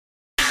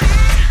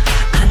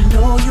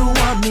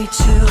want me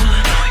to.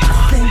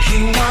 I think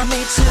you want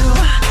me to.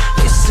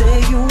 You say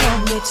you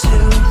want me to.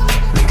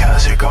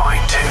 Because you're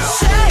going to.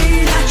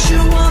 Say that you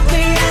want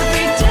me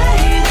every day.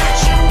 That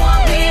you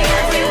want me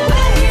every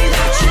way.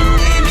 That you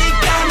need me,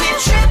 got me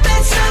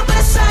tripping,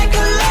 super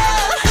psycho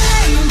love.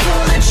 Aim,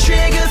 pull the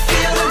trigger,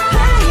 feel the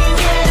pain.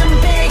 Getting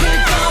bigger,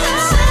 go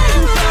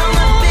insane. From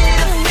a bit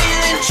of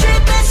feeling,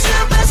 tripping,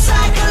 super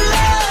psycho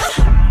love.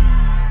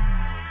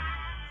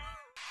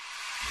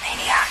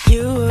 Maniac.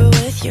 You were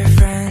with your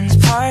friends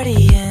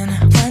partying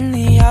when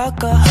the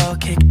alcohol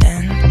kicked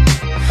in.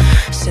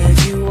 Said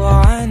you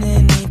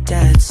wanted me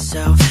dead,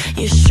 so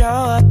you show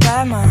up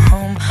at my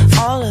home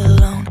all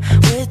alone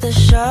with a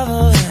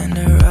shovel and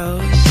a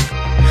rose.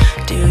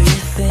 Do you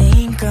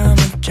think I'm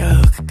a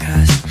joke?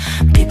 Cause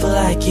people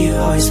like you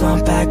always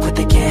want back what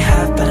they can't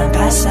have, but I'm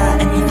past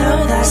that and you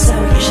know that, so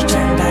you should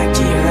turn back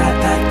to your right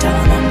back, tell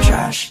them I'm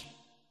trash.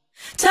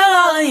 Tell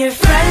all of your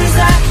friends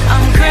that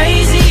I'm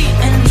crazy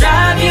and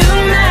drive you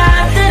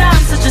mad, that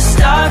I'm such a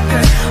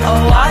stalker, a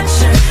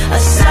watcher, a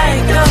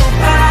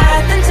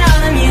psychopath, and tell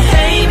them you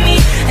hate me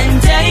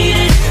and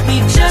dated me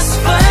just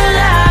for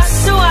laughs.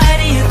 So why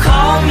do you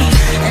call me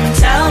and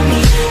tell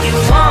me you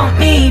want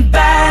me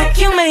back,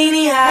 you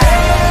maniac?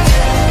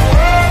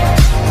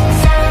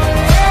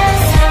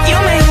 You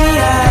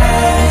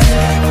maniac.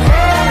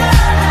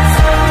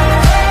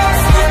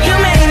 You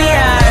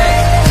maniac.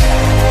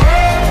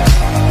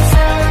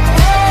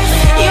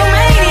 You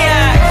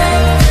maniac.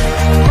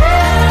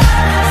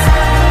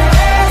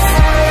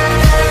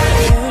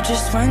 You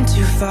just went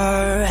too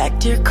far,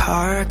 wrecked your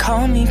car,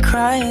 call me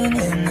crying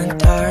in the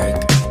dark.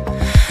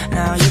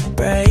 Now you're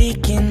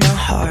breaking my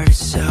heart,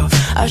 so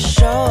I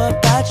show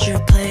up at your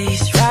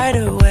place right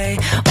away,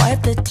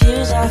 wipe the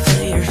tears off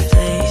of your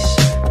face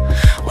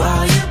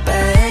while you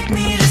beg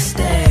me to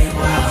stay.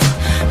 Well,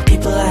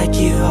 people like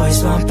you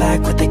always want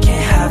back what they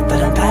can't have,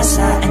 but I'm past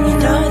that and you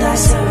know that,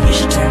 so you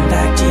should turn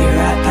back to your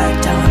right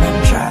back, tell them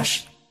I'm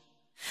trash.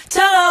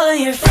 Tell all of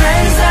your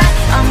friends that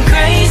I'm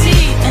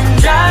crazy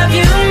and drive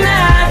you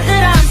mad,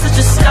 that I'm such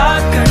a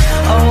stalker,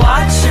 a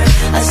watcher,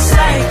 a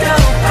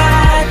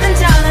psychopath, and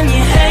tell them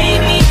you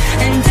hate me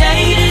and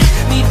dated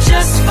me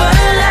just for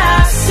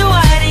laughs. So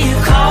why do you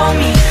call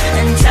me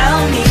and tell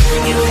me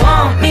you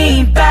want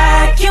me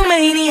back, you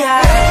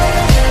maniac?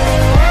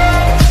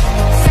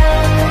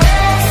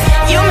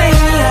 You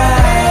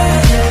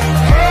maniac.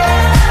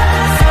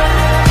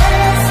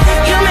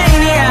 You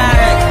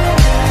maniac.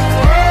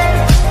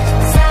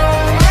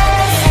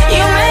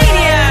 You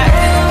maniac.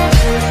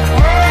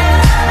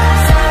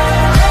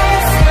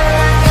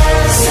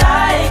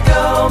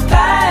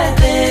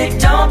 Psychopathic,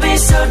 don't be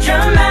so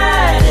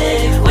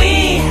dramatic. We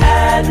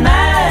had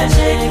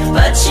magic,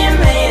 but you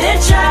made it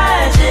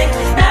tragic.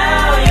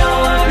 Now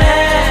you're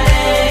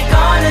manic,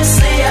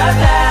 honestly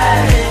I've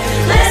had it.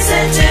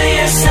 Listen to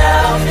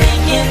yourself,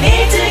 think you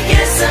need to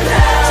get some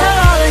help. Tell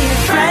all of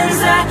your friends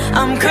that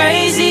I'm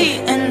crazy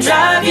and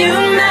drive you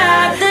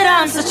mad, that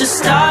I'm such a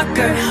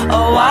stalker, a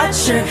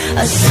watcher,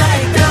 a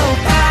psychopath.